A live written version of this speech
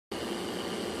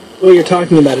Well, you're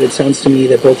talking about it. It sounds to me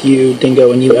that both you,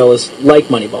 Dingo, and you, Ellis, like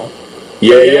Moneyball.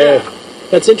 Yeah.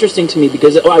 That's interesting to me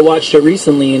because I watched it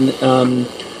recently, and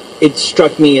it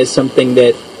struck me as something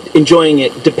that enjoying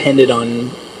it depended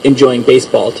on enjoying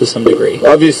baseball to some degree.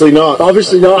 Obviously not.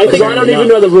 Obviously not. I don't even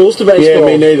know the rules to baseball.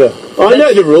 Yeah, me neither. I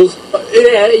know the ruls.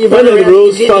 Yeah, I know the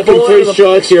rules. Fucking 3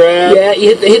 strikes, you're out. Yeah,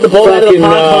 you hit the ball out of the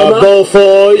park, Homer. Ball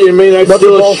 4, you mean that's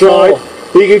still a strike.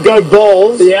 You could go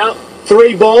balls. Yeah.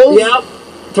 3 balls. Yeah.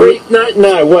 3.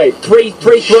 No, wait. 3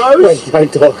 throws. Wait,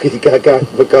 don't talk. You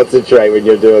can't concentrate when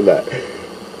you're doing that.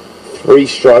 3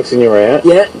 strikes and you're out.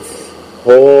 Yeah.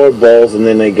 4 balls and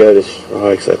then they go to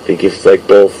strikes. I think if it's like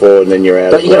ball 4 and then you're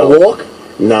out. Don't you gotta walk?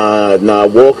 Nah.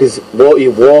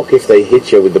 You walk if they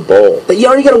hit you with the ball. But you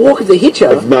only gotta walk if they hit you.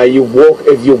 You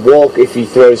walk if he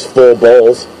throws 4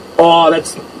 balls. Oh,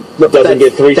 Doesn't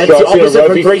get 3 strikes. That's the opposite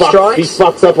from 3 strikes. He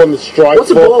fucks up on the strike.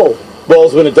 What's a ball?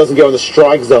 Ball's when it doesn't go in the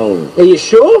strike zone. Are you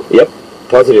sure? Yep,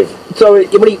 positive. So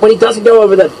when he doesn't go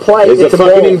over that plate, there's it's a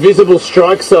fucking invisible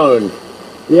strike zone.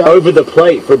 Yeah. Over the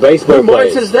plate for baseball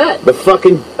players. Who says that? The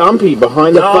fucking umpy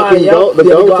behind the fucking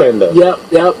goaltender.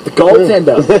 Yep, the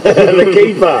goaltender. The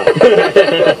keeper.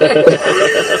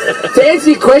 To answer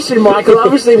your question, Michael,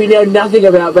 obviously we know nothing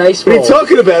about baseball. What are you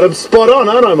talking about? I'm spot on,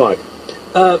 aren't I, Mike?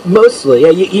 Mostly, yeah.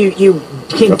 You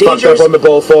came dangerously on the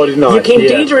ball 4, didn't I? You came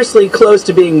dangerously close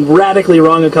to being radically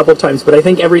wrong a couple of times, but I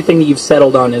think everything that you've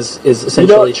settled on is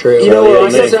essentially true. You know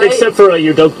what I say? Except for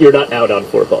you're not out on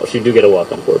 4 balls. You do get a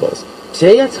walk on 4 balls.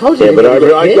 See, I told you. Yeah, but I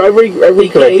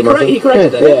recorrected myself. He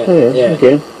corrected that. Yeah.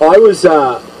 Okay.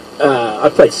 I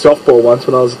played softball once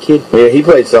when I was a kid. Yeah, he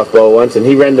played softball once, and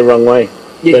he ran the wrong way.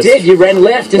 You did. You ran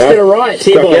left instead of right.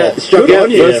 Struck out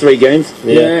those 3 games.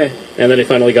 Yeah. And then he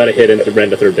finally got a hit and ran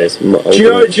to third base. Do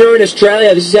you know in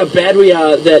Australia, this is how bad we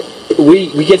are, that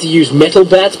we get to use metal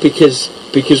bats because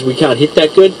we can't hit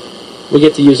that good. We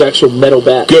get to use actual metal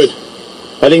bats. Good.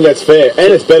 I think that's fair,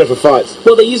 and it's better for fights.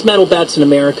 Well, they use metal bats in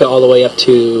America all the way up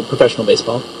to professional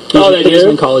baseball. They use do? them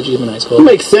in college, use them in high school. It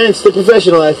makes sense. The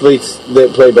professional athletes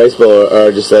that play baseball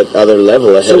are just at other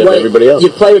level ahead of everybody else.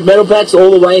 You play with metal bats all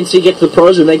the way until you get to the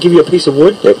pros, and they give you a piece of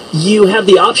wood? Yep. You have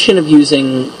the option of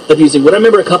using wood. I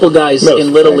remember a couple guys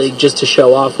in Little League, just to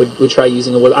show off, would try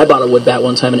using a wood. I bought a wood bat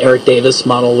one time, an Eric Davis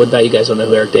model wood bat. You guys don't know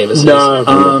who Eric Davis is.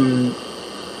 No.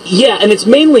 Yeah, and it's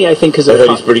mainly, I think, because I heard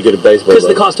he's pretty good at baseball. Because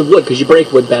the cost of wood, because you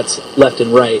break wood bats left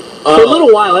and right. For a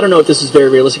little while, I don't know if this is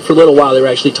very realistic, for a little while they were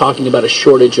actually talking about a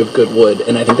shortage of good wood,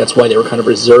 and I think that's why they were kind of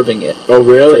reserving it. Oh,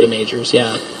 really? For the majors,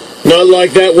 yeah. Not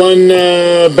like that one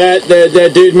bat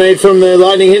that dude made from the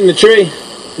lightning hitting the tree.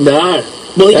 No.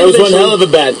 Well, that was one hell of a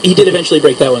bat. He did eventually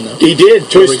break that one, though. He did.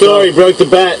 True story. Broke the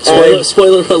bat.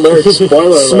 Spoiler alert.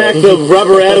 Smacked the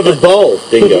rubber out of the bowl.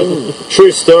 Dingo.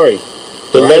 True story.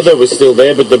 The leather was still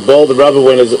there, but the rubber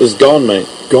one is gone, mate.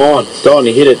 Gone. Gone.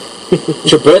 He hit it. It's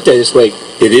your birthday this week.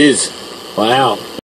 It is. Wow.